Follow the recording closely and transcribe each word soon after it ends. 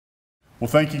Well,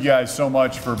 thank you guys so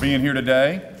much for being here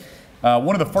today.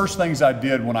 One of the first things I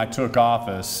did when I took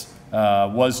office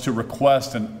was to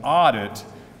request an audit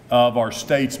of our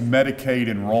state's Medicaid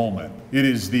enrollment. It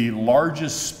is the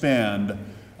largest spend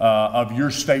of your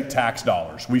state tax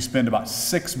dollars. We spend about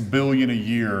 $6 billion a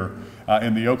year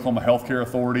in the Oklahoma Healthcare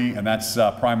Authority, and that's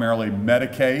primarily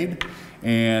Medicaid.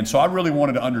 And so I really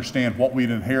wanted to understand what we'd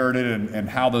inherited and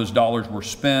how those dollars were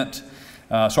spent.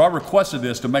 So I requested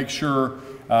this to make sure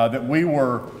that we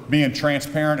were being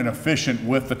transparent and efficient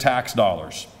with the tax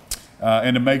dollars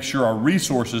and to make sure our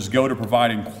resources go to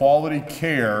providing quality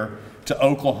care to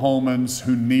Oklahomans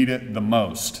who need it the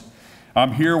most.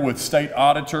 I'm here with State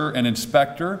Auditor and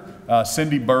Inspector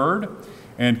Cindy Byrd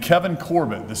and Kevin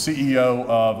Corbett, the CEO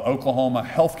of Oklahoma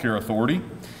Healthcare Authority.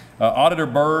 Auditor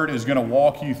Byrd is going to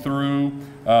walk you through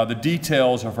the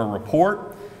details of her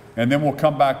report, and then we'll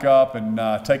come back up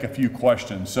and take a few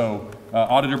questions. So,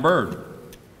 Auditor Byrd.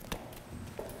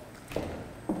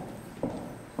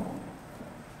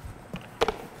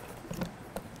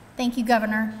 Thank you,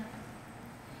 Governor.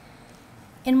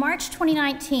 In March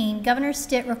 2019, Governor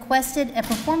Stitt requested a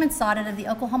performance audit of the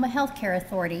Oklahoma Healthcare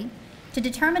Authority to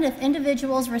determine if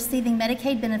individuals receiving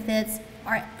Medicaid benefits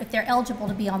if they're eligible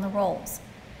to be on the rolls.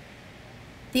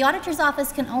 The Auditor's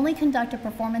Office can only conduct a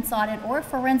performance audit or a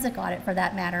forensic audit for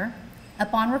that matter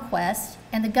upon request,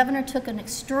 and the Governor took an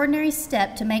extraordinary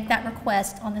step to make that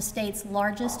request on the state's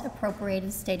largest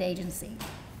appropriated state agency.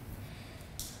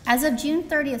 As of June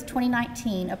 30th,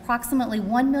 2019, approximately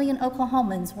 1 million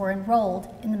Oklahomans were enrolled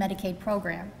in the Medicaid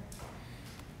program.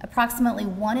 Approximately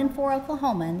 1 in 4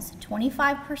 Oklahomans,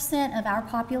 25% of our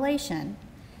population,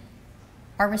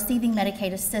 are receiving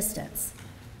Medicaid assistance.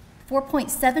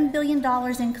 $4.7 billion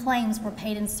in claims were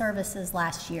paid in services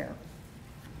last year.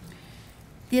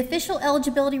 The official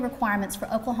eligibility requirements for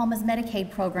Oklahoma's Medicaid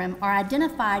program are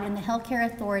identified in the Healthcare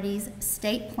Authority's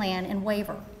state plan and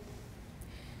waiver.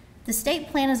 The state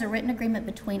plan is a written agreement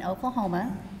between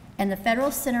Oklahoma and the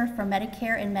Federal Center for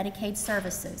Medicare and Medicaid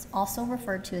Services, also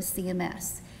referred to as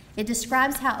CMS. It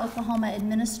describes how Oklahoma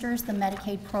administers the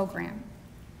Medicaid program.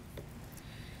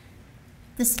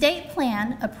 The state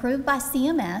plan, approved by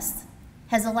CMS,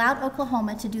 has allowed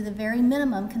Oklahoma to do the very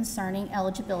minimum concerning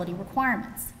eligibility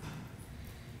requirements,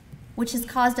 which has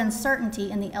caused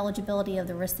uncertainty in the eligibility of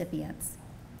the recipients.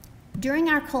 During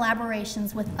our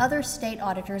collaborations with other state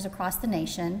auditors across the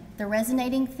nation, the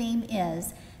resonating theme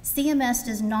is CMS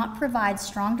does not provide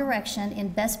strong direction in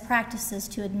best practices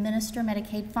to administer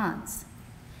Medicaid funds.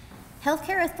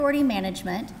 Healthcare Authority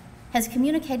management has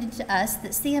communicated to us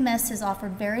that CMS has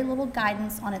offered very little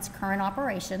guidance on its current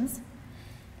operations,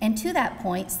 and to that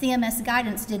point, CMS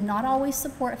guidance did not always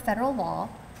support federal law,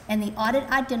 and the audit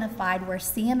identified where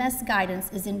CMS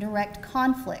guidance is in direct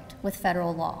conflict with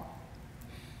federal law.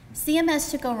 CMS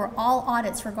took over all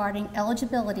audits regarding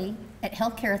eligibility at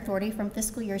Healthcare Authority from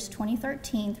fiscal years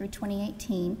 2013 through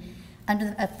 2018 under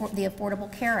the Affordable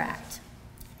Care Act.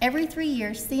 Every 3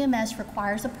 years, CMS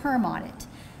requires a PERM audit,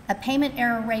 a payment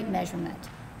error rate measurement,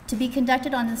 to be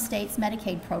conducted on the state's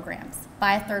Medicaid programs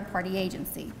by a third-party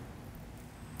agency.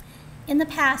 In the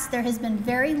past, there has been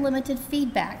very limited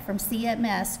feedback from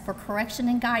CMS for correction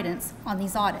and guidance on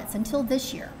these audits until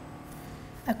this year.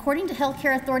 According to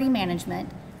Healthcare Authority management,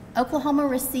 Oklahoma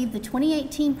received the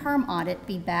 2018 PERM audit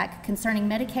feedback concerning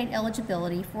Medicaid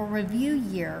eligibility for review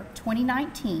year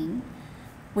 2019,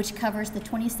 which covers the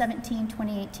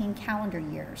 2017-2018 calendar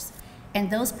years.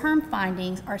 And those PERM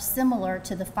findings are similar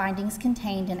to the findings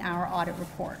contained in our audit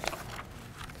report.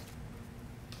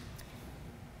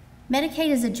 Medicaid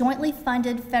is a jointly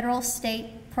funded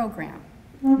federal-state program.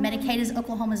 Medicaid is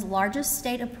Oklahoma's largest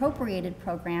state appropriated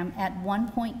program at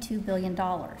 $1.2 billion.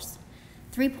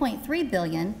 $3.3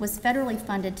 billion was federally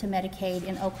funded to Medicaid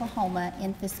in Oklahoma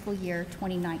in fiscal year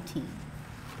 2019.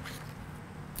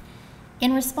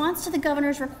 In response to the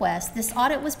Governor's request, this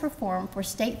audit was performed for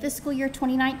state fiscal year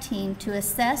 2019 to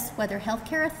assess whether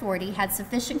Healthcare Authority had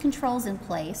sufficient controls in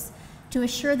place to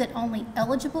assure that only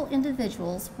eligible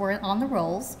individuals were on the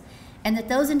rolls and that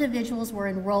those individuals were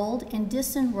enrolled and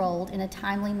disenrolled in a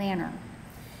timely manner.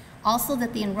 Also,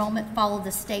 that the enrollment followed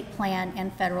the state plan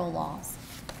and federal laws.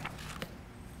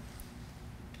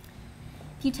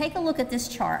 If you take a look at this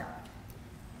chart,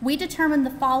 we determined the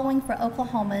following for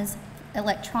Oklahoma's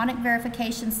electronic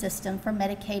verification system for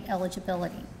Medicaid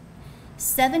eligibility.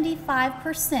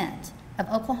 75% of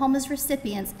Oklahoma's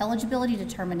recipients' eligibility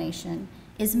determination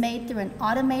is made through an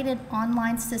automated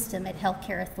online system at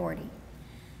Healthcare Authority.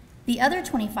 The other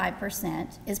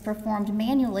 25% is performed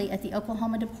manually at the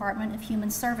Oklahoma Department of Human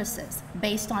Services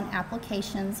based on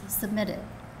applications submitted.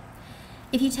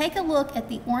 If you take a look at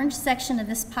the orange section of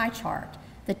this pie chart,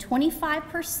 the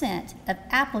 25% of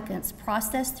applicants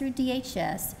processed through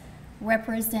DHS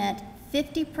represent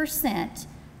 50%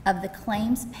 of the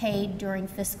claims paid during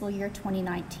fiscal year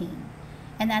 2019,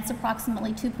 and that's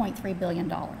approximately $2.3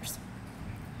 billion.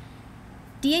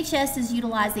 DHS is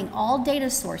utilizing all data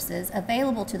sources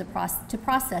available to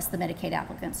process the Medicaid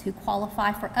applicants who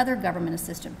qualify for other government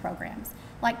assistance programs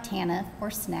like TANF or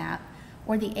SNAP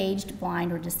or the aged,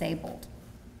 blind, or disabled.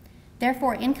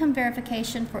 Therefore, income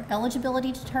verification for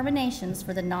eligibility determinations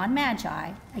for the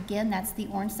non-Magi, again, that's the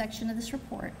orange section of this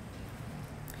report,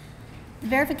 the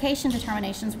verification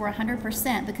determinations were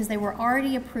 100% because they were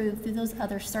already approved through those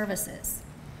other services.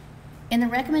 In the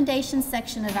recommendations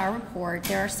section of our report,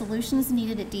 there are solutions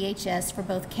needed at DHS for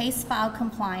both case file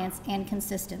compliance and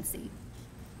consistency.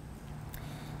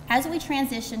 As we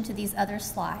transition to these other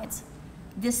slides,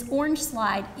 this orange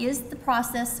slide is the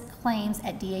process claims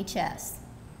at DHS.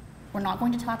 We're not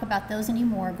going to talk about those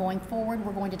anymore. Going forward,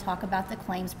 we're going to talk about the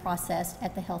claims processed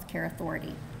at the Healthcare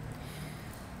Authority.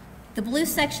 The blue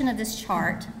section of this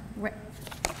chart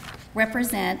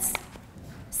represents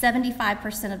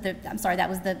 75% of the, I'm sorry, that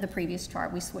was the previous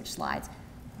chart, we switched slides.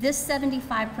 This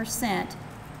 75%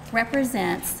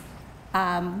 represents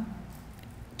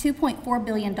 $2.4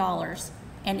 billion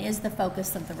and is the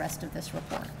focus of the rest of this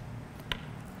report.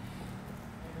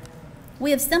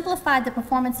 We have simplified the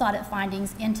performance audit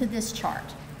findings into this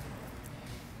chart.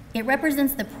 It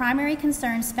represents the primary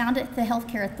concerns found at the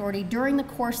Healthcare Authority during the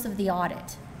course of the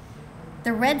audit.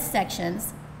 The red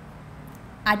sections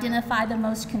identify the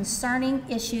most concerning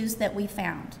issues that we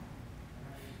found.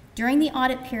 During the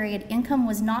audit period, income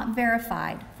was not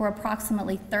verified for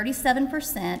approximately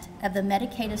 37% of the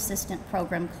Medicaid Assistant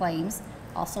Program claims,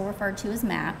 also referred to as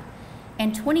MAP,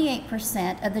 and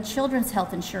 28% of the Children's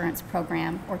Health Insurance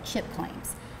Program, or CHIP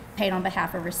claims, paid on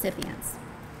behalf of recipients.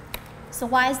 So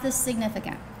why is this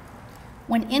significant?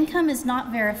 When income is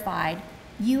not verified,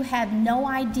 you have no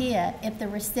idea if the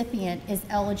recipient is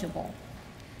eligible.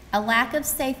 A lack of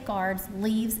safeguards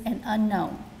leaves an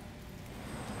unknown.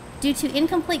 Due to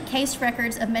incomplete case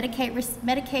records of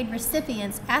Medicaid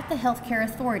recipients at the Healthcare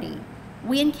Authority,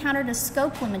 we encountered a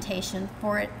scope limitation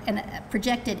for a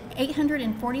projected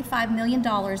 $845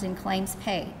 million in claims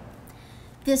paid.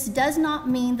 This does not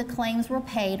mean the claims were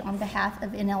paid on behalf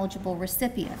of ineligible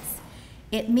recipients.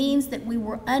 It means that we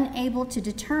were unable to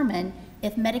determine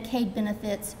if Medicaid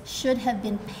benefits should have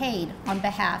been paid on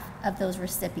behalf of those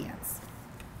recipients.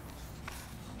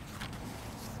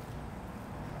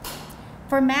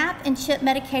 For MAP and CHIP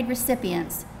Medicaid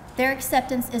recipients, their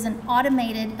acceptance is an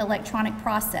automated electronic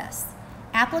process.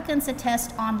 Applicants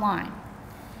attest online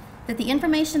that the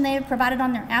information they have provided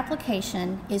on their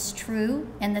application is true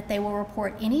and that they will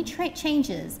report any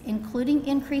changes, including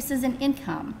increases in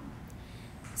income.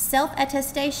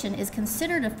 Self-attestation is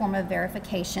considered a form of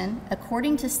verification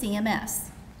according to CMS.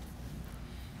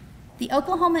 The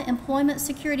Oklahoma Employment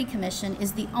Security Commission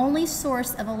is the only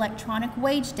source of electronic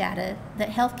wage data that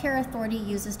Healthcare Authority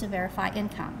uses to verify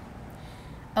income.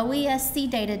 OHCA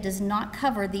data does not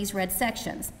cover these red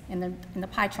sections in the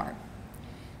pie chart.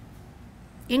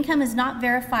 Income is not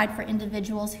verified for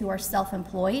individuals who are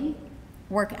self-employed,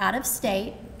 work out of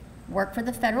state, work for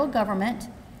the federal government,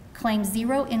 claim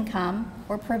zero income,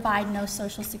 or provide no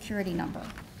Social Security number.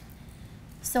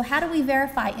 So how do we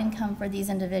verify income for these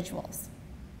individuals?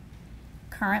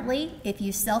 Currently, if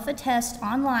you self-attest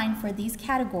online for these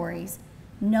categories,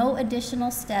 no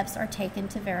additional steps are taken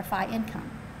to verify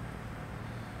income.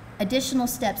 Additional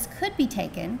steps could be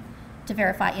taken to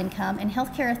verify income, and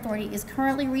Healthcare Authority is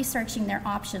currently researching their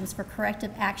options for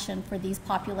corrective action for these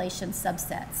population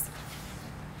subsets.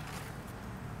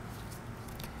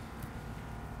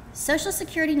 Social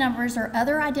Security numbers or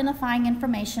other identifying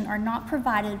information are not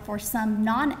provided for some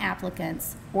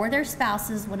non-applicants or their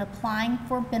spouses when applying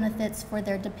for benefits for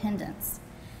their dependents.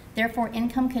 Therefore,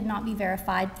 income could not be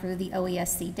verified through the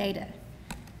OHCA data.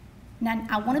 Now,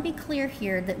 I want to be clear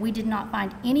here that we did not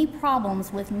find any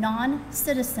problems with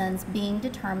non-citizens being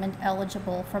determined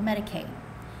eligible for Medicaid.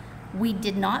 We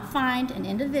did not find an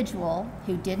individual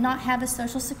who did not have a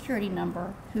Social Security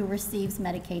number who receives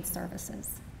Medicaid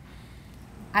services.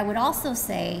 I would also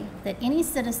say that any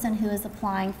citizen who is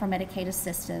applying for Medicaid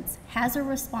assistance has a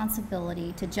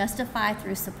responsibility to justify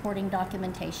through supporting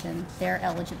documentation their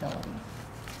eligibility.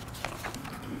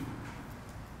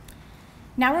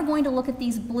 Now we're going to look at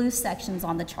these blue sections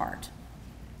on the chart.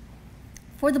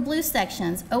 For the blue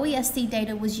sections, OHCA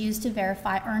data was used to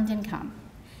verify earned income.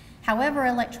 However,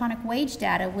 electronic wage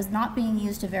data was not being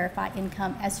used to verify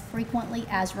income as frequently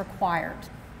as required.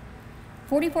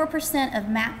 44% of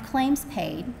MAP claims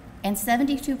paid and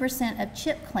 72% of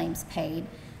CHIP claims paid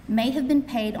may have been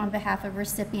paid on behalf of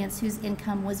recipients whose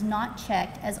income was not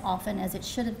checked as often as it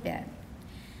should have been.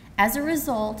 As a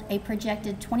result, a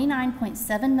projected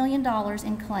 $29.7 million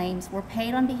in claims were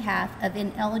paid on behalf of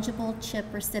ineligible CHIP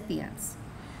recipients.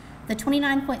 The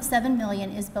 $29.7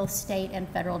 million is both state and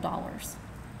federal dollars.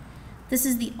 This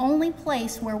is the only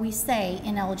place where we say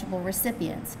ineligible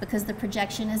recipients because the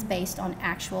projection is based on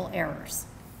actual errors.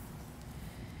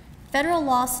 Federal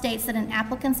law states that an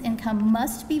applicant's income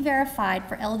must be verified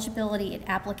for eligibility at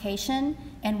application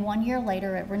and 1 year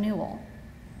later at renewal,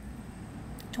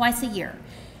 twice a year,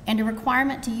 and a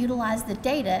requirement to utilize the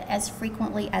data as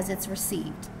frequently as it's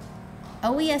received.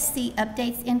 OESC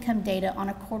updates income data on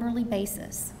a quarterly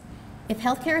basis. If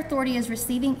Healthcare Authority is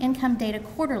receiving income data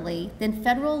quarterly, then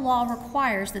federal law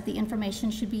requires that the information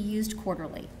should be used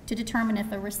quarterly to determine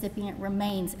if a recipient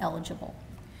remains eligible.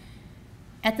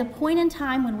 At the point in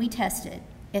time when we tested,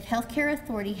 if Healthcare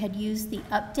Authority had used the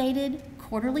updated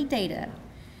quarterly data,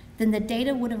 then the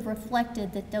data would have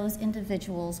reflected that those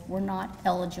individuals were not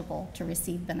eligible to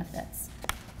receive benefits.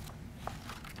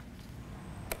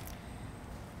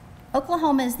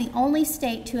 Oklahoma is the only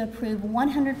state to approve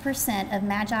 100% of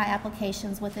MAGI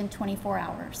applications within 24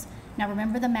 hours. Now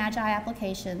remember, the MAGI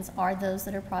applications are those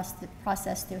that are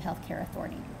processed through Healthcare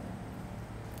Authority.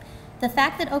 The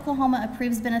fact that Oklahoma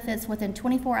approves benefits within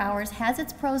 24 hours has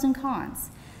its pros and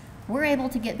cons. We're able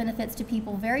to get benefits to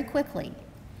people very quickly,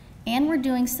 and we're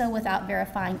doing so without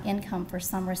verifying income for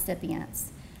some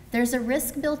recipients. There's a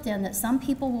risk built in that some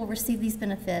people will receive these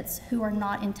benefits who are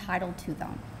not entitled to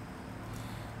them.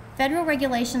 Federal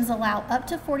regulations allow up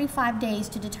to 45 days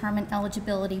to determine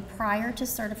eligibility prior to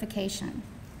certification.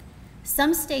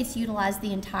 Some states utilize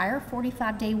the entire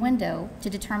 45-day window to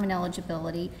determine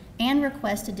eligibility and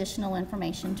request additional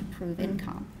information to prove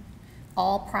income,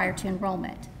 all prior to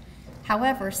enrollment.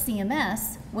 However,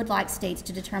 CMS would like states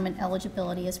to determine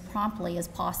eligibility as promptly as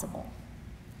possible.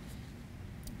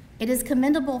 It is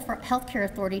commendable for Healthcare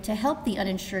Authority to help the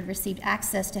uninsured receive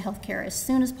access to health care as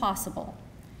soon as possible.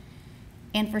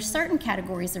 And for certain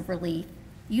categories of relief,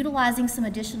 utilizing some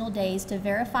additional days to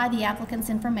verify the applicant's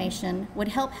information would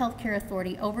help Healthcare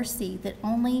Authority oversee that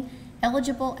only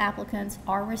eligible applicants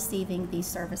are receiving these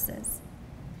services.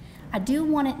 I do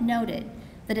want it noted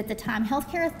that at the time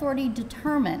Healthcare Authority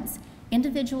determines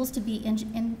individuals to be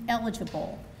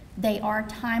ineligible, they are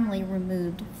timely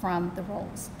removed from the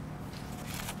rolls.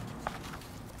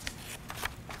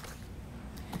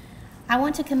 I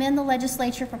want to commend the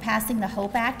legislature for passing the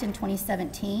HOPE Act in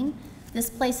 2017. This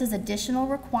places additional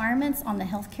requirements on the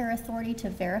Healthcare Authority to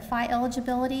verify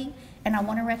eligibility, and I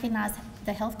want to recognize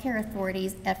the Healthcare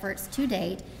Authority's efforts to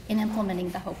date in implementing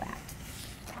the HOPE Act.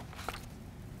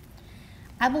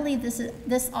 I believe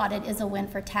this audit is a win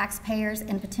for taxpayers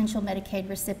and potential Medicaid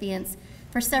recipients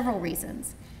for several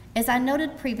reasons. As I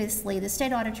noted previously, the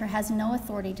state auditor has no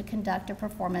authority to conduct a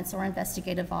performance or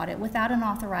investigative audit without an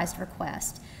authorized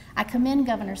request. I commend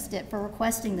Governor Stitt for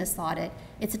requesting this audit.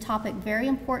 It's a topic very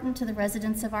important to the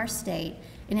residents of our state,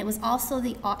 and it was also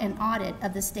an audit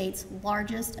of the state's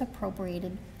largest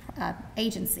appropriated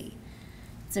agency.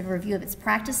 It's a review of its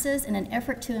practices and an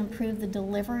effort to improve the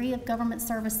delivery of government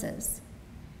services.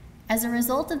 As a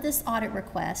result of this audit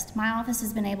request, my office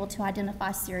has been able to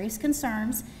identify serious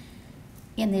concerns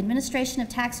in the administration of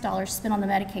tax dollars spent on the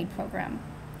Medicaid program.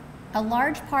 A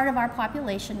large part of our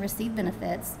population received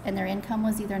benefits and their income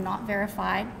was either not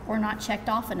verified or not checked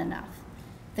often enough.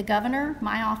 The governor,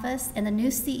 my office, and the new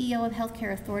CEO of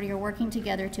Healthcare Authority are working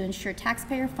together to ensure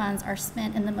taxpayer funds are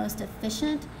spent in the most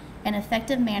efficient and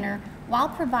effective manner while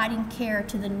providing care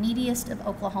to the neediest of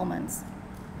Oklahomans.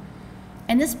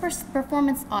 And this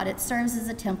performance audit serves as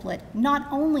a template not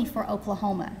only for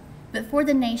Oklahoma, but for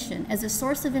the nation as a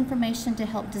source of information to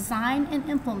help design and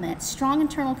implement strong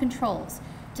internal controls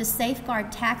to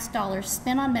safeguard tax dollars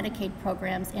spent on Medicaid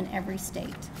programs in every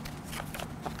state.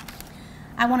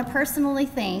 I want to personally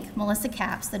thank Melissa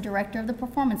Capps, the director of the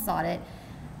performance audit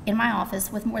in my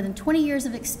office with more than 20 years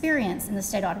of experience in the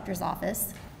state auditor's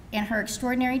office, and her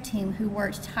extraordinary team who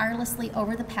worked tirelessly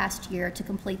over the past year to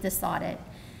complete this audit.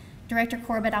 Director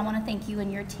Corbett, I want to thank you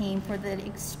and your team for the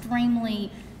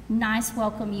extremely nice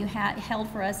welcome you held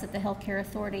for us at the Healthcare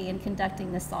Authority in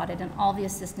conducting this audit and all the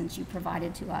assistance you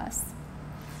provided to us.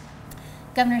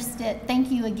 Governor Stitt, thank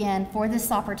you again for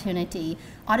this opportunity.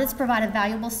 Audits provide a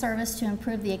valuable service to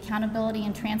improve the accountability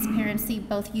and transparency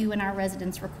both you and our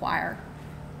residents require.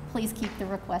 Please keep the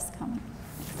requests coming.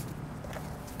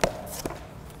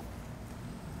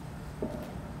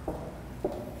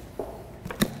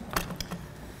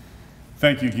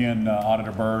 Thank you again,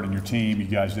 Auditor Byrd and your team. You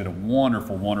guys did a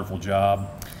wonderful, wonderful job.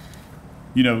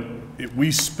 you know,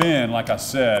 we spend, like I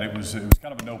said, it was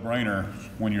kind of a no-brainer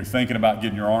when you're thinking about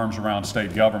getting your arms around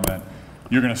state government.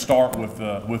 You're going to start with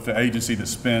the agency that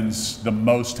spends the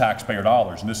most taxpayer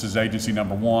dollars, and this is agency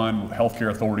number one.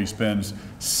 Healthcare Authority spends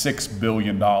 $6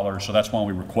 billion, so that's why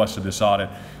we requested this audit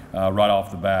right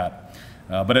off the bat.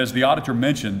 But as the auditor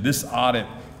mentioned, this audit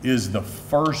is the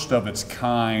first of its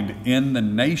kind in the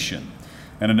nation,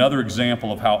 and another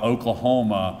example of how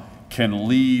Oklahoma can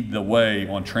lead the way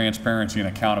on transparency and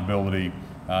accountability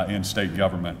in state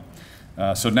government.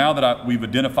 So now that we've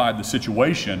identified the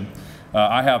situation,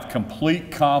 I have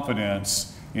complete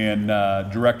confidence in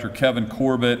Director Kevin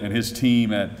Corbett and his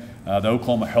team at the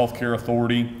Oklahoma Healthcare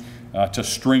Authority to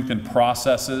strengthen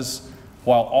processes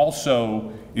while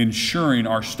also ensuring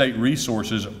our state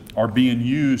resources are being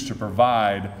used to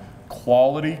provide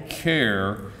quality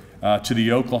care to the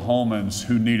Oklahomans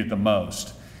who need it the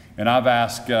most. And I've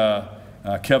asked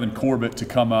Kevin Corbett to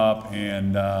come up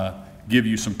and give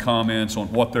you some comments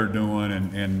on what they're doing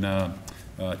and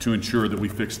to ensure that we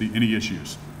fix any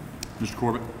issues. Mr.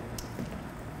 Corbett.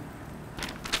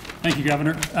 Thank you,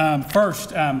 Governor.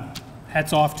 First,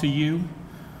 hats off to you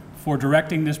for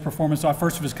directing this performance audit,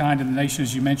 first of its kind in the nation,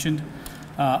 as you mentioned.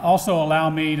 Also allow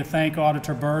me to thank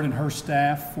Auditor Byrd and her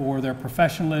staff for their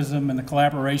professionalism and the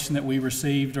collaboration that we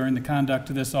received during the conduct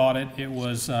of this audit. It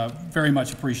was very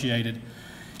much appreciated.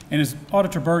 And as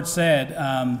Auditor Byrd said,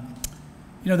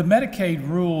 you know, the Medicaid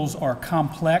rules are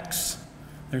complex,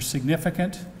 they're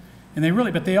significant, and they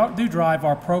do drive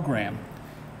our program.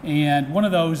 And one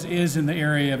of those is in the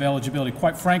area of eligibility.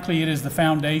 Quite frankly, it is the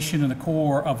foundation and the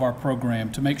core of our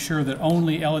program to make sure that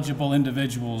only eligible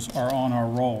individuals are on our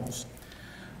rolls.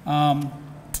 Let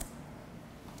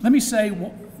me say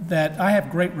that I have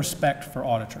great respect for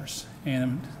auditors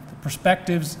and the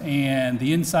perspectives and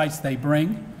the insights they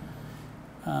bring.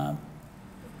 You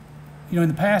know, in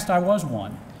the past I was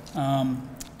one,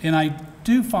 and I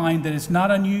do find that it's not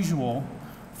unusual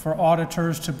for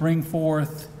auditors to bring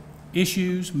forth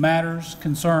issues, matters,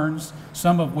 concerns,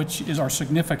 some of which are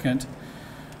significant,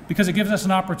 because it gives us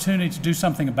an opportunity to do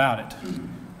something about it.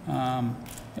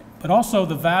 But also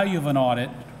the value of an audit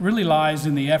really lies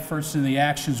in the efforts and the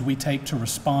actions we take to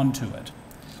respond to it.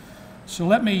 So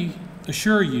let me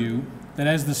assure you that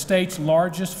as the state's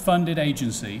largest funded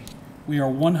agency, we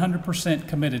are 100%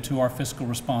 committed to our fiscal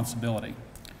responsibility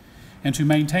and to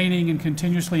maintaining and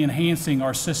continuously enhancing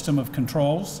our system of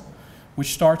controls,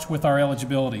 which starts with our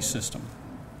eligibility system.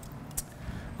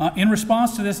 In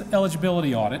response to this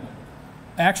eligibility audit,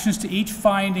 actions to each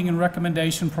finding and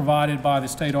recommendation provided by the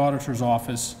State Auditor's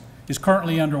Office is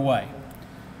currently underway.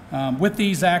 With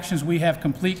these actions, we have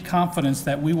complete confidence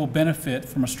that we will benefit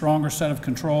from a stronger set of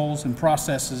controls and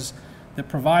processes that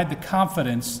provide the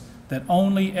confidence that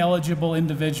only eligible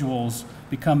individuals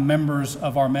become members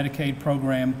of our Medicaid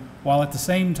program, while at the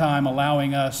same time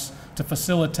allowing us to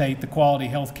facilitate the quality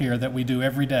health care that we do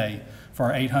every day for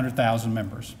our 800,000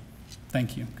 members.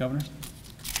 Thank you, Governor.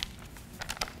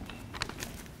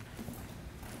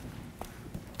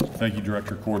 Thank you,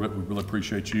 Director Corbett. We really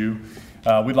appreciate you.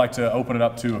 We'd like to open it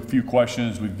up to a few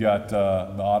questions. We've got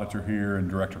the auditor here and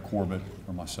Director Corbett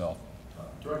or myself.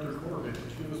 Director Corbett, could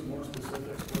you give us more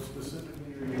specifics? What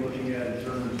specifically are you looking at in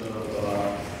terms of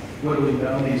whittling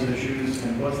down these issues,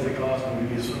 and what's the cost going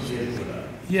to be associated with that?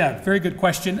 Yeah, very good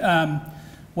question.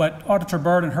 What Auditor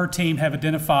Byrd and her team have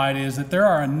identified is that there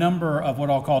are a number of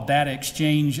what I'll call data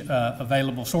exchange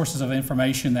available sources of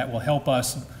information that will help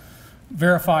us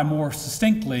verify more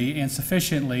succinctly and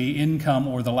sufficiently income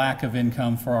or the lack of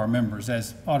income for our members.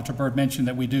 As Auditor Byrd mentioned,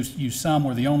 that we do use some.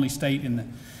 We're the only state in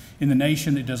the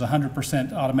nation that does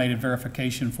 100% automated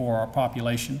verification for our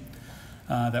population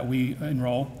that we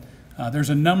enroll. There's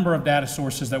a number of data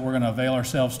sources that we're going to avail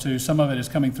ourselves to. Some of it is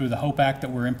coming through the HOPE Act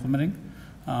that we're implementing.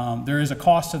 There is a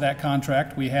cost to that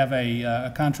contract. We have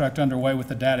a contract underway with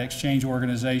the data exchange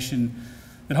organization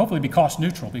that hopefully be cost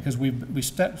neutral, because we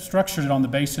structured it on the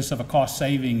basis of a cost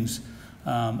savings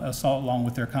along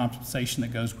with their compensation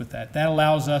that goes with that. That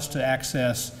allows us to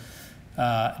access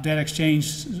data exchange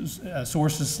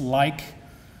sources like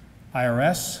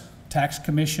IRS, tax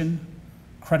commission,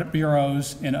 credit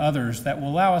bureaus, and others that will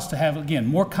allow us to have, again,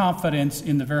 more confidence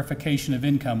in the verification of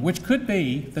income, which could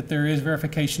be that there is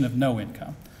verification of no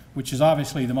income, which is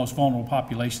obviously the most vulnerable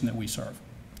population that we serve.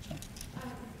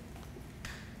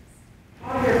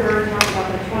 Auditor Byrd talked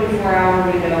about the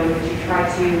 24-hour window in which you try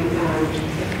to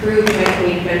approve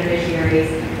Medicaid beneficiaries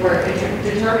or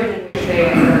determine in which they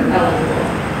are eligible.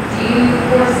 Do you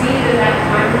foresee that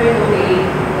time frame will be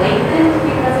lengthened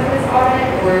because of this audit,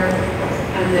 or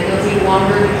that you'll take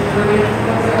longer to determine if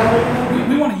folks are eligible?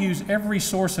 We want to use every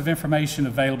source of information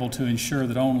available to ensure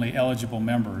that only eligible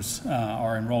members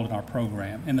are enrolled in our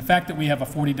program. And the fact that we have a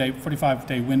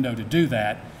 45-day window to do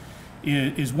that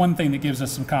is one thing that gives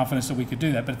us some confidence that we could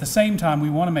do that. But at the same time, we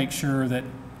want to make sure that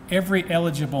every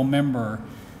eligible member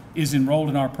is enrolled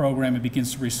in our program and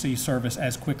begins to receive service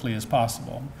as quickly as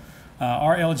possible.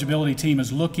 Our eligibility team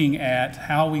is looking at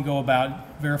how we go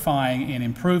about verifying and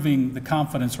improving the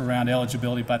confidence around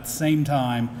eligibility, but at the same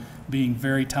time being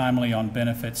very timely on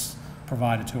benefits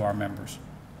provided to our members. Is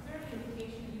there an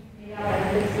indication you pay out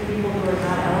benefits to people who are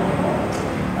not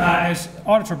eligible? As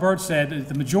Auditor Byrd said,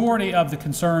 the majority of the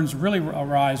concerns really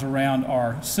arise around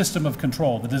our system of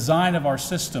control, the design of our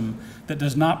system that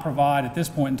does not provide at this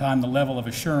point in time the level of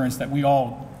assurance that we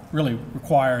all really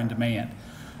require and demand.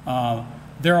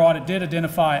 Their audit did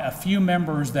identify a few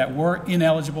members that were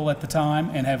ineligible at the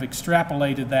time and have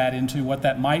extrapolated that into what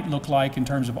that might look like in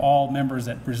terms of all members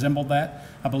that resembled that.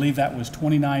 I believe that was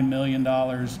 $29 million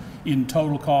in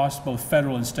total cost, both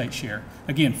federal and state share.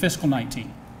 Again, fiscal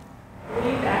 19.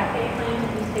 Will you back pay claims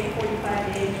if you stay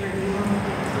 45 days or do you want to go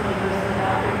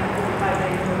without 45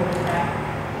 days or will you back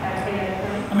pay that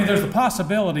claim? I mean, there's the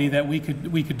possibility that we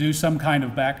could do some kind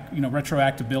of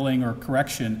retroactive billing or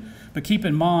correction. But keep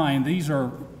in mind, these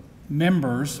are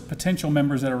members, potential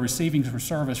members that are receiving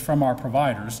service from our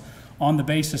providers on the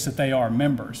basis that they are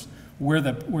members. Where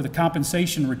the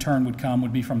compensation return would come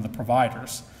would be from the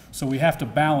providers. So we have to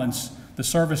balance the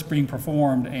service being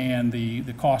performed and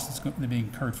the cost that's being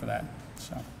incurred for that.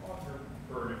 So. Auditor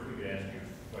Byrd, if we could ask you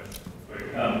a question real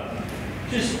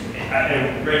quick.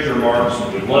 I read your remarks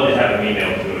and would love to have them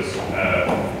emailed to us.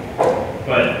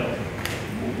 But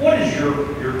what is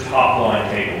your top line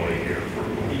takeaway here?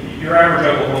 Your average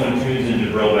Oklahoman tunes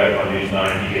into Drillback on News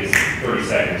 9 and he gets 30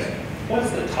 seconds. What's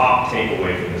the top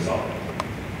takeaway from this audit?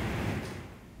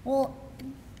 Well,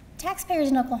 taxpayers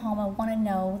in Oklahoma want to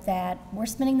know that we're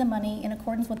spending the money in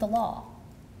accordance with the law.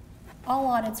 All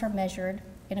audits are measured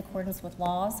in accordance with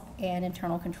laws and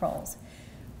internal controls.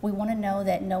 We want to know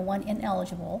that no one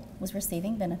ineligible was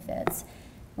receiving benefits.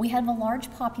 We have a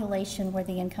large population where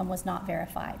the income was not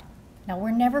verified. Now,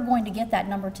 we're never going to get that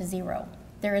number to zero.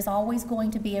 There is always going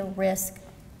to be a risk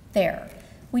there.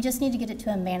 We just need to get it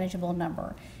to a manageable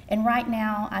number. And right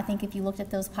now, I think if you looked at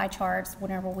those pie charts,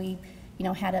 whenever we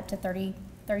had up to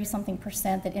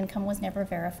 30-something% that income was never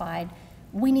verified,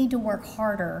 we need to work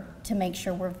harder to make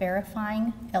sure we're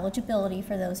verifying eligibility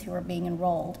for those who are being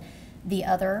enrolled. The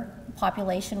other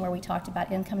population where we talked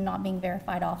about income not being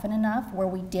verified often enough, where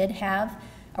we did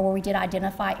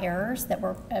identify errors that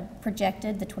were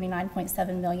projected, the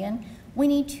 29.7 million, we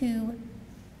need to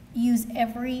use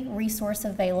every resource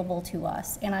available to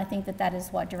us. And I think that is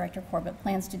what Director Corbett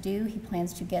plans to do. He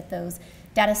plans to get those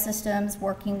data systems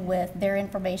working with their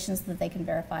information so that they can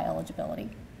verify eligibility.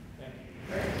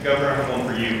 Thank you. Governor, I have one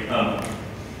for you.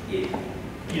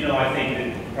 I think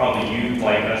that probably you,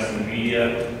 like us in the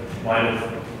media, might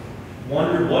have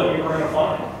wondered what you were going to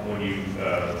find when you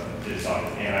did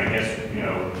something. And I guess,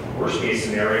 worst case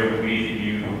scenario would be that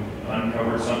you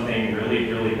uncovered something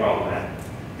really, really problematic.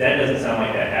 That doesn't sound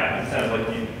like that happened. It sounds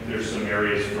like there's some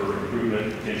areas for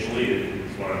improvement potentially,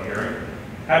 is what I'm hearing.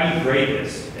 How do you grade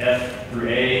this? F through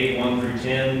A, 1 through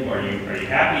 10? Are you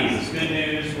happy? Is this good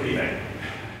news? What do you think?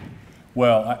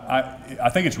 Well, I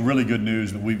think it's really good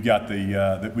news that we've got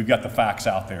the facts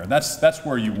out there. That's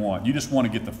where you want. You just want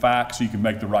to get the facts so you can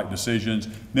make the right decisions,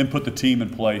 then put the team in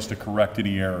place to correct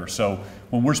any errors. So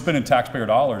when we're spending taxpayer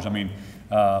dollars, I mean,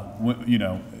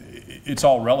 it's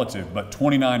all relative, but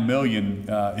 $29 million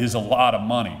is a lot of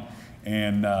money.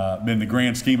 And in the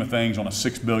grand scheme of things, on a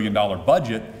 $6 billion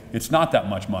budget, it's not that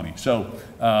much money. So,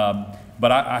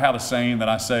 but I have a saying that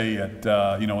I say at,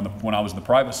 when I was in the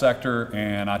private sector,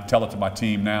 and I tell it to my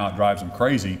team now, it drives them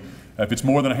crazy. If it's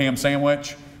more than a ham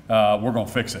sandwich, we're going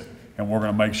to fix it. And we're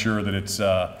going to make sure that it's,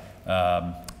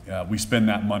 we spend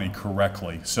that money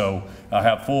correctly. So I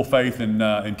have full faith in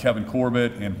Kevin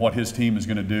Corbett and what his team is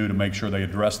going to do to make sure they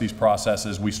address these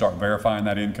processes. We start verifying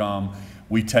that income.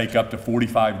 We take up to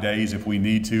 45 days if we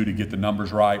need to get the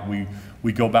numbers right.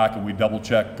 We go back and we double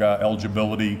check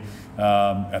eligibility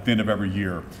at the end of every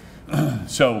year.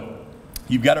 So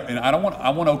you've got to, and I want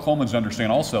Oklahomans to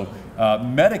understand also,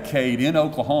 Medicaid in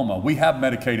Oklahoma, we have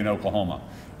Medicaid in Oklahoma.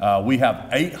 We have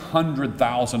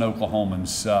 800,000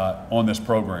 Oklahomans on this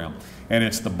program, and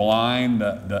it's the blind,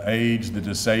 the aged, the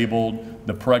disabled,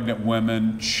 the pregnant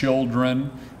women,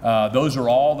 children. Those are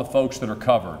all the folks that are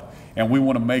covered, and we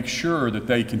want to make sure that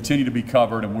they continue to be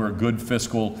covered, and we're good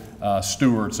fiscal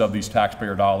stewards of these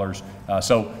taxpayer dollars.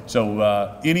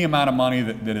 So any amount of money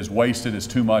that is wasted is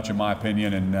too much, in my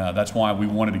opinion, and that's why we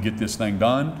wanted to get this thing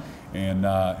done.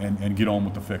 and get on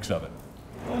with the fix of it.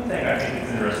 One thing I think is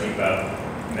interesting about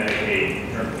Medicaid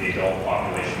in terms of the adult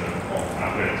population of Oklahoma,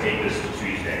 I'm going to take this to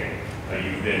Tuesday.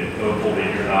 You've been vocal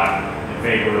that you're not in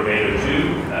favor of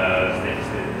 802, it's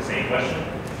the same question.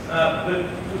 But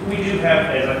we do have,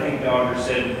 as I think the auditor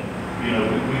said,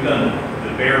 we've done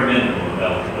the bare minimum of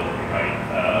eligibility, right?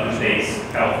 Other states,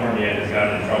 California has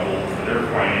gotten in trouble for their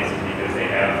finances because they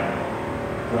have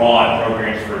broad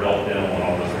programs for adult dental and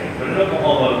all those things. But in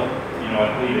Oklahoma, I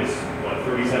believe it's,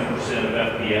 37% of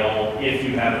FPL if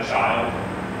you have a child.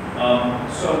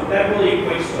 So that really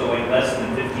equates to like less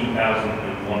than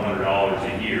 $15,100 a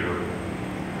year.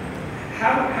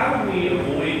 How do we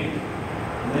avoid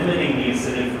limiting the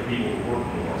incentive for people to work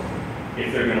more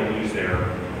if they're going to lose their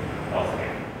health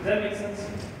care? Does that make sense?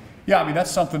 Yeah, I mean, that's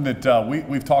something that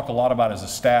we've talked a lot about as a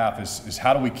staff is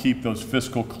how do we keep those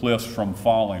fiscal cliffs from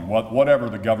falling, whatever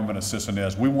the government assistance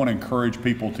is. We want to encourage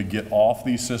people to get off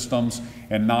these systems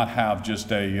and not have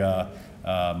just a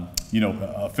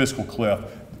fiscal cliff.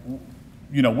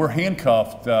 We're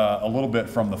handcuffed a little bit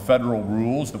from the federal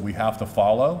rules that we have to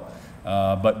follow.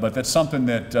 But that's something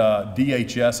that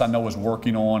DHS I know is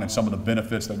working on, and some of the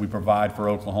benefits that we provide for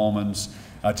Oklahomans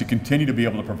to continue to be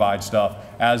able to provide stuff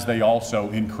as they also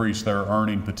increase their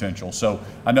earning potential. So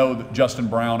I know that Justin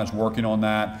Brown is working on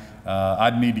that.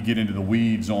 I'd need to get into the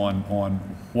weeds on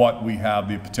what we have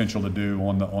the potential to do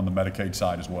on the Medicaid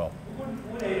side as well.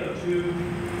 Would 802,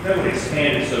 that would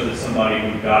expand it so that somebody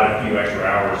who got a few extra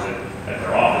hours at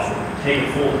their office would take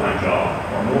a full-time job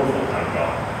or more full-time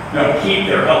job. Now keep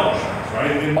their health insurance,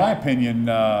 right? In my opinion,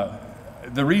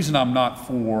 the reason I'm not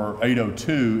for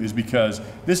 802 is because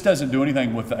this doesn't do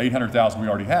anything with the 800,000 we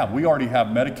already have. We already have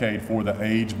Medicaid for the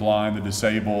aged, blind, the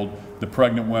disabled, the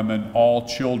pregnant women, all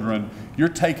children. You're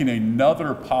taking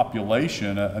another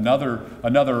population,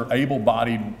 another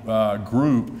able-bodied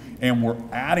group, and we're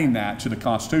adding that to the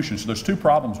Constitution. So there's two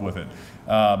problems with it.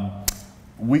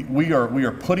 We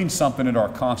are putting something into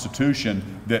our Constitution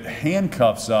that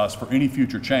handcuffs us for any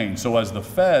future change. So as the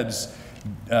feds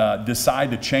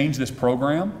decide to change this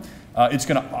program, it's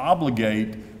going to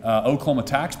obligate Oklahoma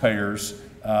taxpayers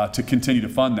to continue to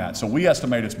fund that. So we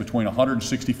estimate it's between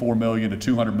 $164 million to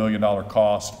 $200 million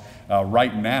cost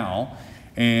right now.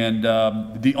 And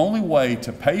the only way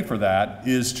to pay for that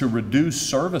is to reduce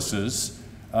services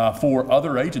for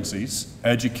other agencies,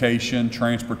 education,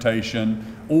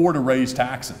 transportation, or to raise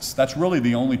taxes. That's really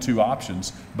the only two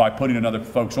options by putting another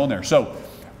folks on there. So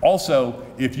also,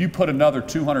 if you put another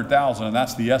 200,000, and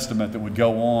that's the estimate that would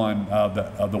go on of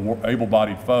the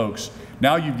able-bodied folks,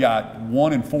 now you've got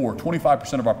 1 in 4,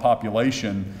 25% of our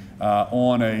population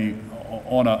on a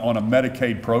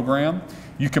Medicaid program.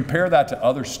 You compare that to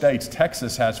other states.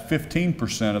 Texas has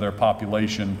 15% of their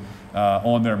population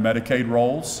on their Medicaid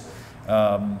rolls.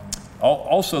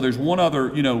 Also, there's one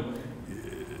other,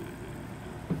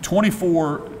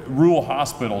 24 rural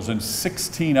hospitals in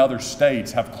 16 other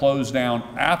states have closed down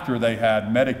after they had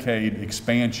Medicaid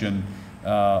expansion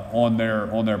on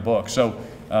their books. So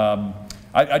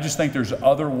I just think there's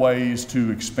other ways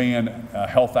to expand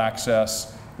health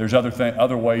access. There's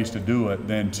other ways to do it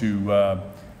than to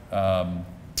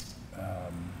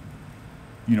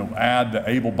add the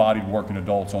able-bodied working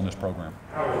adults on this program.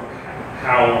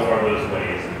 How are those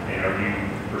ways? And are you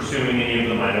pursuing any of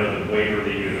them? I know the waiver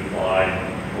that you had applied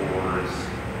for is,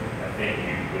 I think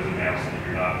it was announced that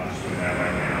you're not pursuing that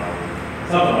right now.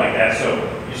 Something like that. So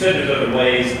you said there's other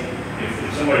ways.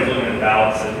 If somebody's looking at the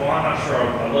ballot and says, well, I'm not sure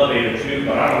I love 802,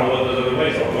 but I don't know what those other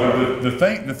ways are. Well,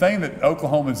 the thing that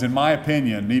Oklahomans, in my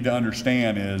opinion, need to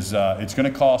understand is it's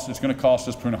going to cost us between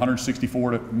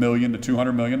 $164 million to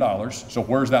 $200 million. So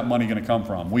where's that money going to come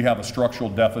from? We have a structural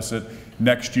deficit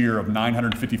next year of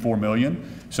 $954 million.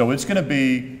 So it's going to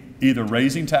be either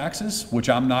raising taxes, which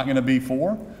I'm not going to be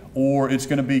for, or it's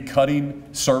going to be cutting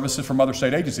services from other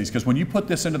state agencies. Because when you put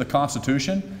this into the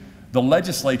Constitution, the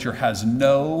legislature has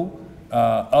no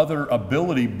other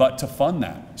ability but to fund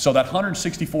that. So that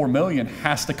 $164 million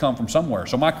has to come from somewhere.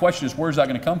 So my question is, where's that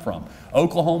going to come from?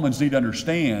 Oklahomans need to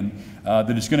understand that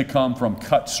it's going to come from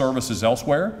cut services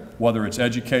elsewhere, whether it's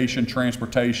education,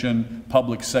 transportation,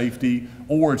 public safety,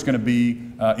 or it's going to be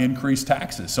increased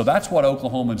taxes. So that's what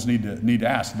Oklahomans need to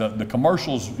ask. The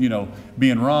commercials,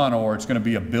 being run, or it's going to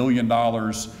be $1 billion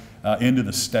into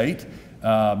the state.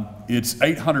 It's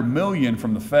 $800 million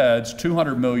from the feds,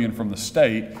 $200 million from the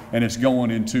state, and it's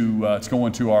going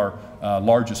to our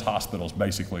largest hospitals,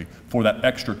 basically, for that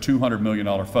extra $200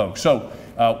 million folks. So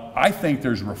I think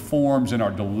there's reforms in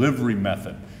our delivery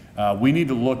method. We need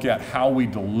to look at how we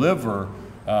deliver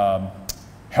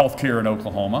health care in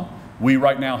Oklahoma. We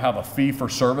right now have a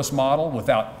fee-for-service model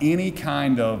without any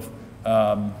kind of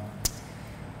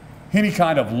any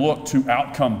kind of look to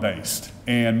outcome-based.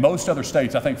 And most other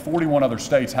states, I think 41 other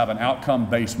states, have an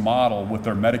outcome-based model with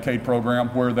their Medicaid program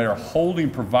where they are holding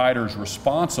providers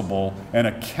responsible and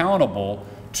accountable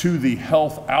to the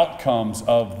health outcomes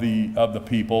of the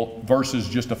people versus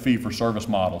just a fee-for-service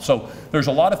model. So there's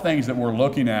a lot of things that we're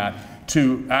looking at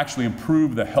to actually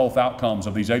improve the health outcomes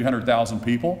of these 800,000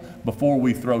 people before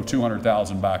we throw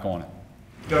 200,000 back on it.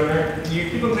 Governor,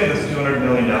 people say this $200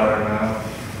 million amount.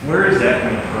 Where is that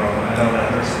coming from? I know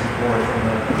that there's support from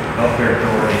the Healthcare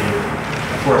Authority.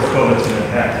 Of course, COVID's been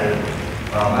impacted.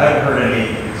 I haven't heard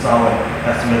any solid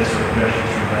estimates or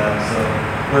projections from them. So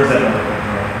where's that number coming from?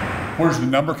 Where's the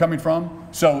number coming from?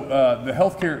 So the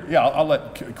healthcare, yeah, I'll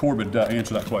let Corbett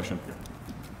answer that question.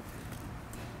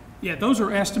 Yeah, those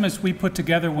are estimates we put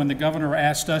together when the governor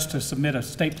asked us to submit a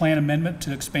state plan amendment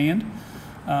to expand.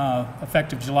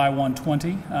 Effective July 1,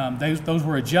 20. Those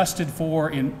were adjusted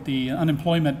for in the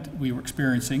unemployment we were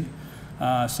experiencing.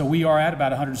 So we are at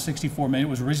about 164 million. It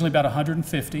was originally about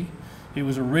 150. It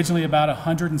was originally about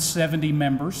 170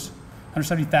 members.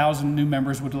 170,000 new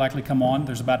members would likely come on.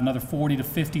 There's about another 40 to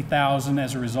 50,000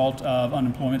 as a result of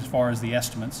unemployment as far as the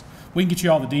estimates. We can get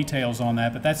you all the details on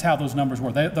that, but that's how those numbers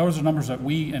were. Those are numbers that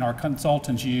we and our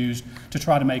consultants used to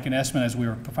try to make an estimate as we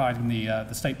were providing the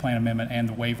state plan amendment and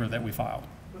the waiver that we filed.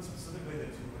 What specifically that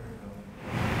 $200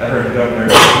 million? I heard the governor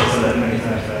say that many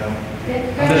times now. I'm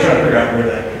just trying to figure out where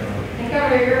that came from. And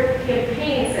Governor, your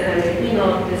campaign sent an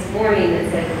email this morning that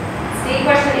said, state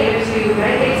question 802,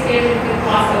 Medicaid expansion could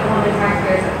cost Oklahoma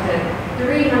taxpayers up to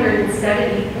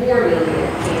 $374 million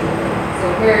annually. So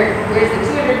where's the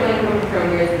 $200 million coming from?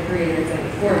 Where's the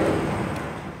 $374 million?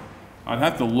 I'd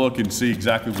have to look and see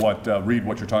exactly read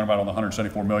what you're talking about on the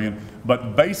 174 million.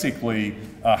 But basically,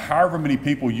 however many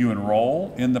people you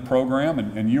enroll in the program,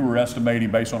 and you were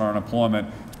estimating based on our unemployment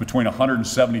between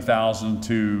 170,000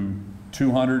 to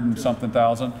 200 and something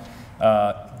thousand.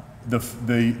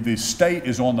 The state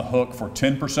is on the hook for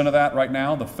 10% of that right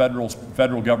now. The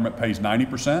federal government pays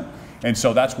 90%. And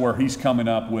so that's where he's coming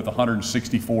up with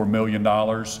 $164 million.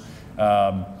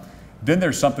 Then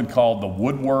there's something called the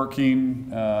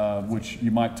woodworking, which you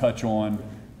might touch on,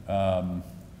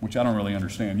 which I don't really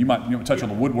understand. You might touch on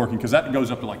the woodworking because that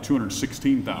goes up to like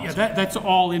 216,000. Yeah, that's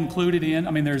all included in.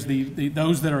 I mean, there's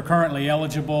those that are currently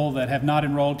eligible that have not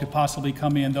enrolled could possibly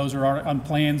come in. Those are on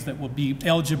plans that would be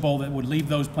eligible that would leave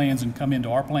those plans and come into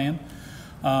our plan.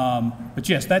 But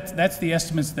yes, that's the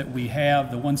estimates that we have.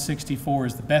 The 164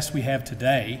 is the best we have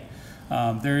today.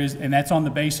 And that's on the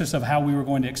basis of how we were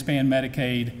going to expand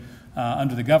Medicaid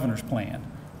under the governor's plan.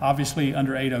 Obviously,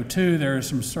 under 802, there are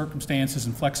some circumstances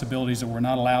and flexibilities that we're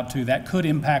not allowed to. That could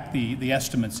impact the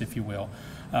estimates, if you will.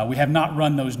 We have not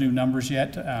run those new numbers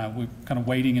yet. We're kind of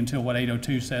waiting until what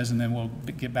 802 says, and then we'll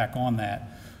get back on that.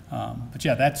 But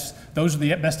yeah, those are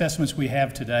the best estimates we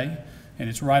have today, and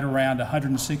it's right around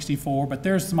 164. But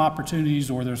there's some opportunities,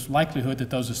 or there's likelihood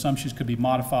that those assumptions could be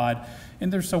modified,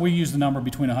 and so we use the number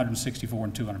between 164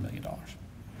 and $200 million.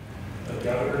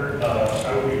 Governor,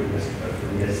 I would be remiss if I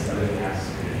didn't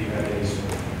ask if you had any sort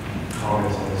of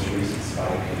comments on this recent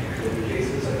spike in COVID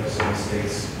cases. I know some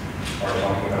states are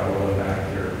talking about rolling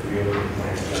back their reopening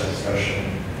plans. That discussion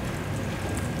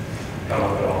come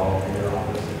up at all in your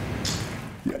office?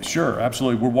 Yeah, sure,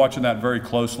 absolutely. We're watching that very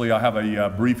closely. I have a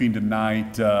briefing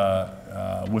tonight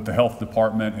with the health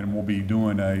department, and we'll be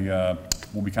doing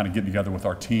we'll be kind of getting together with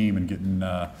our team and getting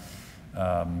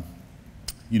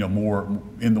more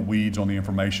in the weeds on the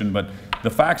information. But the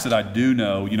facts that I do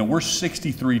know, we're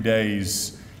 63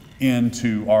 days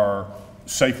into our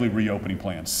safely reopening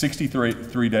plan,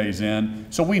 63 days in.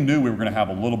 So we knew we were going to have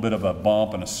a little bit of a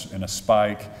bump and a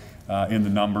spike in the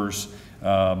numbers.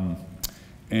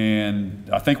 And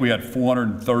I think we had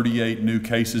 438 new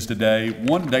cases today.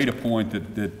 One data point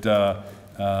that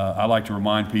I like to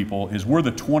remind people is we're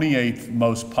the 28th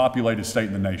most populated state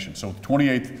in the nation. So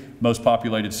 28th most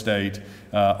populated state.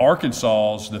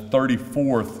 Arkansas is the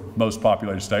 34th most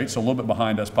populated state, so a little bit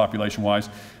behind us population-wise.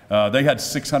 They had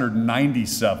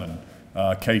 697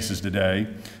 cases today.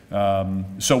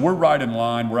 So we're right in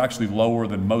line. We're actually lower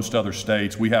than most other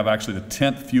states. We have actually the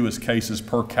 10th fewest cases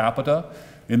per capita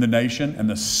in the nation and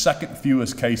the second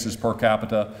fewest cases per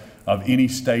capita of any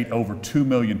state over 2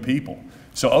 million people.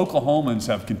 So Oklahomans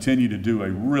have continued to do a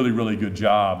really, really good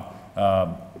job,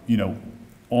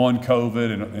 on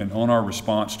COVID and on our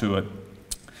response to it.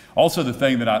 Also, the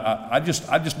thing that I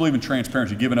just believe in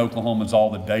transparency, giving Oklahomans all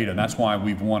the data, and that's why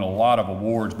we've won a lot of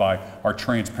awards by our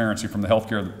transparency from the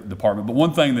healthcare department. But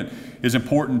one thing that is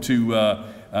important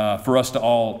for us to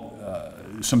all,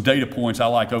 some data points I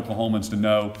like Oklahomans to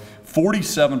know: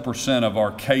 47% of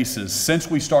our cases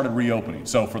since we started reopening.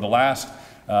 So for the last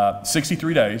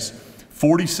 63 days.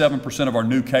 47% of our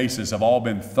new cases have all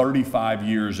been 35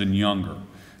 years and younger.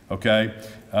 Okay,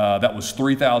 that was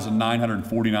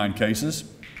 3,949 cases.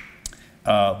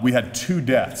 We had 2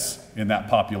 deaths in that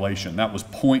population. That was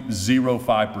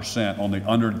 0.05% on the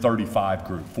under 35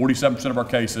 group. 47% of our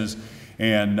cases,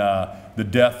 and the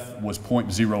death was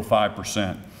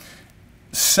 0.05%.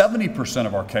 70%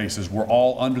 of our cases were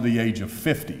all under the age of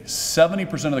 50.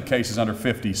 70% of the cases under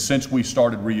 50 since we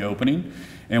started reopening,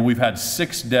 and we've had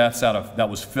 6 deaths out of, that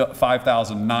was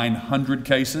 5,900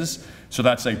 cases, so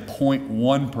that's a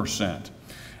 0.1%.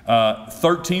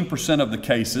 13% of the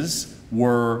cases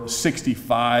were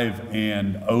 65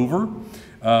 and over.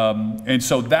 And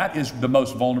so that is the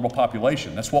most vulnerable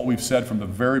population. That's what we've said from the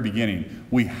very beginning.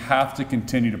 We have to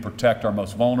continue to protect our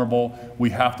most vulnerable. We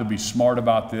have to be smart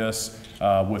about this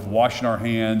with washing our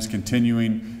hands,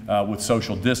 continuing with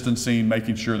social distancing,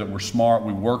 making sure that we're smart,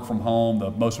 we work from home.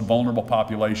 The most vulnerable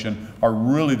population are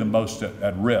really the most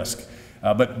at risk.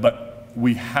 But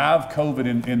we have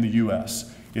COVID in the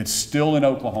U.S. It's still in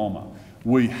Oklahoma.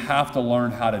 We have to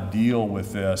learn how to deal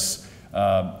with this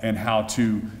and how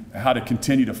to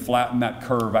continue to flatten that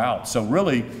curve out. So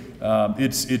really,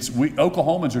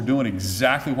 Oklahomans are doing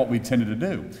exactly what we intended to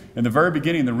do. In the very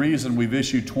beginning, the reason we've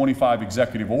issued 25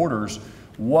 executive orders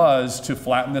was to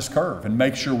flatten this curve and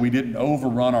make sure we didn't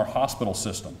overrun our hospital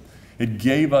system. It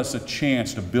gave us a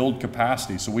chance to build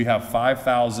capacity. So we have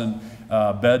 5,000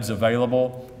 beds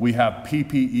available. We have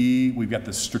PPE. We've got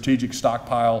the strategic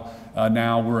stockpile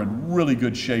now. We're in really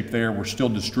good shape there. We're still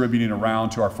distributing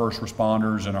around to our first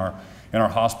responders and our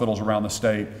hospitals around the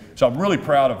state. So I'm really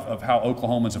proud of how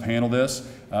Oklahomans have handled this.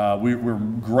 We're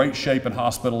in great shape in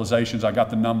hospitalizations. I got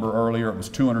the number earlier. It was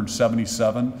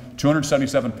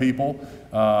 277 people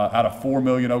out of 4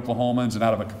 million Oklahomans and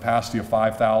out of a capacity of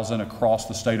 5,000 across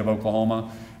the state of Oklahoma.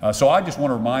 So I just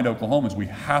want to remind Oklahomans, we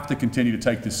have to continue to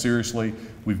take this seriously.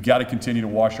 We've got to continue to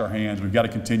wash our hands. We've got to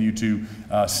continue to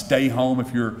stay home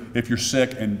if you're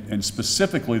sick, and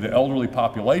specifically the elderly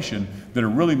population that are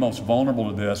really most vulnerable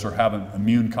to this or have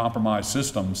immune compromised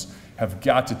systems have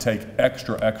got to take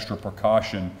extra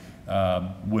precaution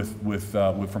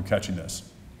from catching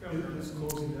this.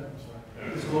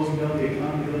 Is closing down the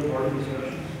economy really part of the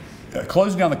discussion?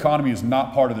 Closing down the economy is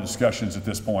not part of the discussions at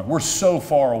this point. We're so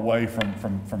far away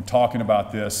from talking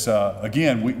about this.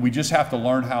 Again, we just have to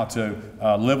learn how to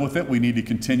live with it. We need to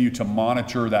continue to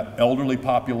monitor that elderly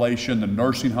population, the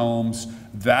nursing homes.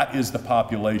 That is the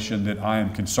population that I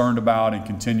am concerned about and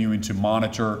continuing to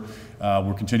monitor.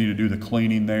 We're continuing to do the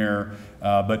cleaning there.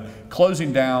 But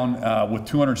closing down with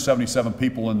 277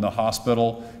 people in the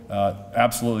hospital,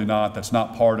 absolutely not. That's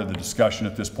not part of the discussion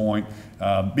at this point.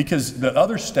 Because the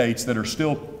other states that are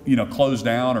still, closed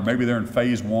down, or maybe they're in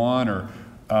phase 1, or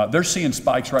they're seeing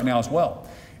spikes right now as well.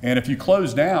 And if you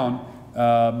close down,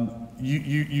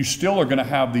 you still are going to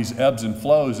have these ebbs and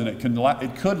flows, and it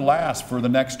could last for the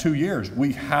next 2 years.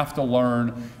 We have to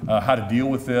learn how to deal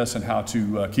with this and how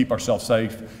to keep ourselves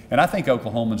safe. And I think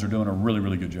Oklahomans are doing a really,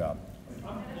 really good job.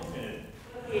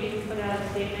 Association put out a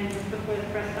statement just before the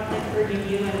press conference urging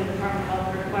you and the Department of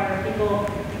Health to require people.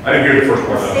 I didn't hear the first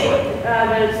part of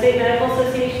that. The State Medical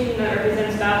Association that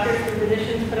represents doctors and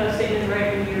physicians put out a statement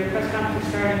right when your press conference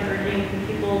started urging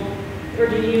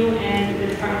you and the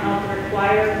Department of Health to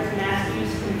require mask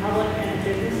use in public and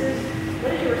businesses.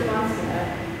 What is your response to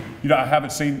that? I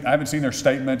haven't seen their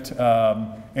statement,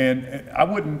 and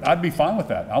I'd be fine with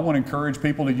that. I want to encourage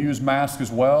people to use masks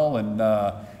as well, and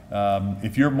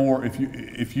if you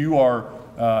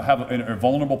have a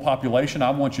vulnerable population,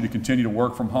 I want you to continue to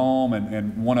work from home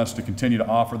and want us to continue to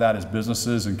offer that as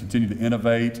businesses and continue to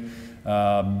innovate,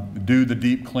 do the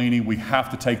deep cleaning. We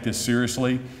have to take this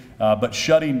seriously, but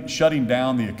shutting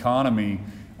down the economy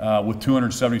with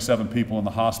 277 people in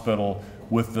the hospital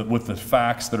with the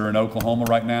facts that are in Oklahoma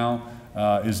right now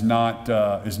is not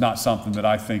something that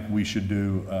I think we should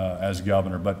do as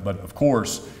governor. But of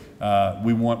course,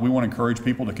 we want to encourage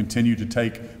people to continue to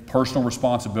take personal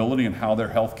responsibility in how their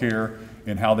health care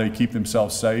and how they keep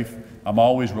themselves safe. I'm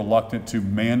always reluctant to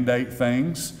mandate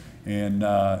things and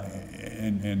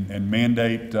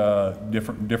mandate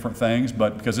different things,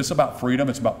 but because it's about freedom,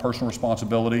 it's about personal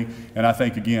responsibility, and I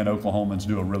think again Oklahomans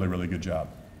do a really, really good job.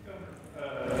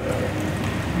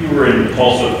 You were in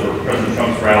Tulsa for President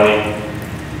Trump's rally.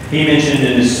 He mentioned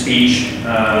in his speech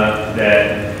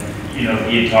that he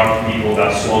had talked to people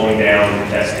about slowing down the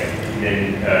testing. And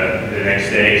then the next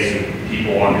day, some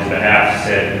people on his behalf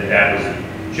said that was a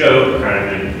joke, kind of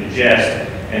a jest.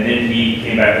 And then he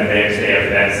came back the next day after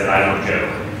that and said, "I don't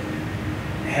joke."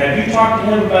 Have you talked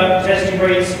to him about testing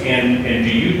rates, and do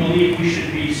you believe we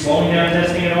should be slowing down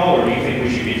testing at all, or do you think we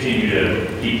should continue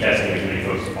to keep testing as many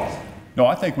folks as possible? No,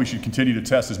 I think we should continue to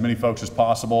test as many folks as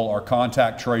possible. Our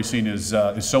contact tracing is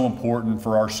so important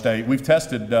for our state. We've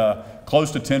tested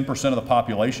close to 10% of the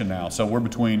population now, so we're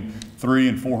between 300,000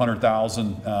 and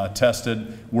 400,000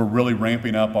 tested. We're really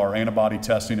ramping up our antibody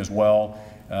testing as well.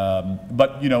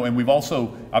 But you know, and I've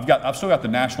still got the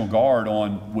National Guard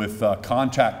on with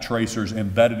contact tracers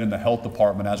embedded in the health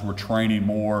department as we're training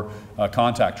more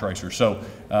contact tracers. So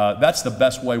that's the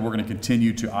best way we're going to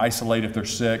continue to isolate if they're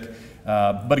sick.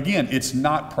 But again, it's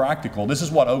not practical. This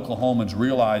is what Oklahomans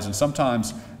realize, and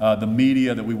sometimes the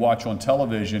media that we watch on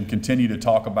television continue to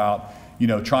talk about, you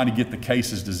know, trying to get the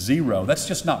cases to zero. That's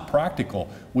just not practical.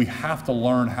 We have to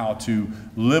learn how to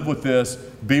live with this,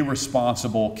 be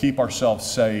responsible, keep ourselves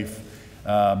safe,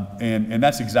 and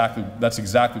that's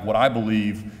exactly what I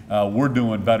believe we're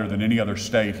doing better than any other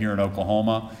state here in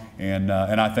Oklahoma, and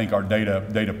I think our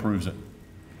data proves it.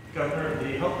 Governor,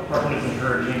 the health department is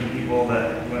encouraging people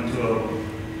that went to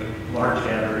a large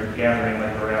gathering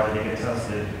like a rally to get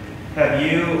tested. Have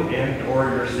you and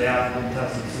or your staff been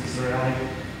tested since the rally?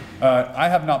 I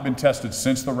have not been tested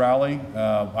since the rally.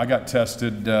 I got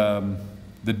tested the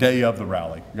day of the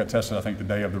rally. I got tested, I think, the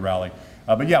day of the rally.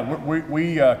 But yeah,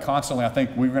 we constantly, I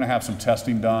think we're going to have some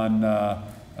testing done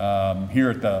here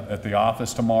at the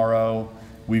office tomorrow.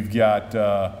 We've got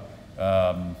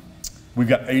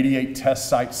 88 test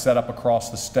sites set up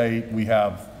across the state. We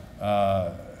have,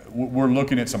 we're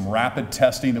looking at some rapid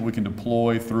testing that we can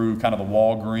deploy through kind of the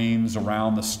Walgreens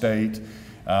around the state.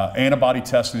 Antibody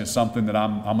testing is something that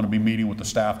I'm going to be meeting with the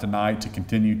staff tonight to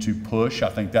continue to push. I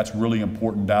think that's really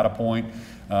important data point.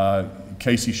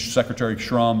 Secretary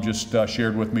Shrum just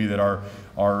shared with me that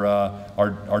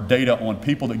our data on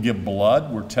people that give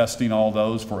blood, we're testing all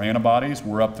those for antibodies.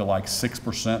 We're up to like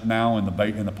 6% now in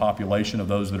the population of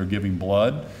those that are giving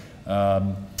blood.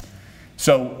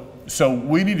 So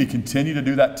we need to continue to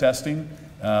do that testing.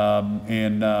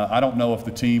 I don't know if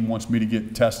the team wants me to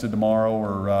get tested tomorrow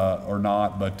or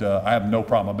not, but I have no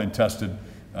problem. I've been tested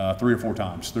 3 or 4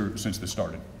 times since this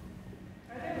started.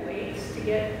 Are there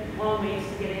long ways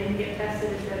to get in and get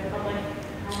tested? Is there public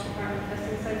health department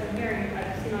testing sites? I'm hearing,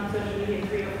 I've seen on social media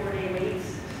 3 or 4 day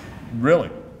waits. Really?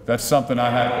 That's something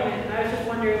I was just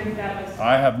wondering if that was...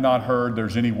 I have not heard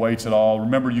there's any waits at all.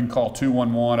 Remember, you can call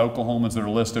 211, Oklahomans that are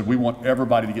listed. We want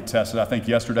everybody to get tested. I think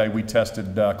yesterday we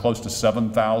tested close to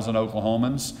 7,000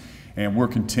 Oklahomans, and we're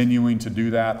continuing to do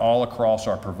that all across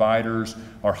our providers,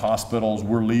 our hospitals.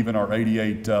 We're leaving our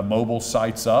 88 mobile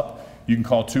sites up. You can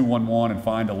call 211 and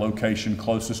find a location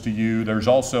closest to you. There's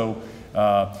also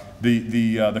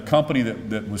the company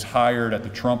that was hired at the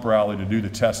Trump rally to do the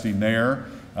testing there.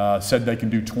 Said they can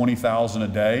do 20,000 a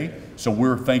day. So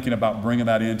we're thinking about bringing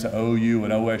that into OU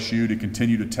and OSU to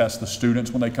continue to test the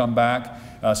students when they come back.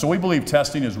 So we believe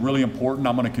testing is really important.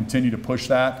 I'm going to continue to push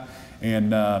that.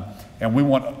 And we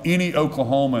want any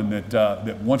Oklahoman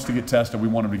that wants to get tested, we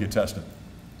want them to get tested.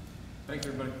 Thanks,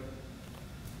 everybody.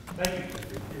 Thank you.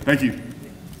 Thank you.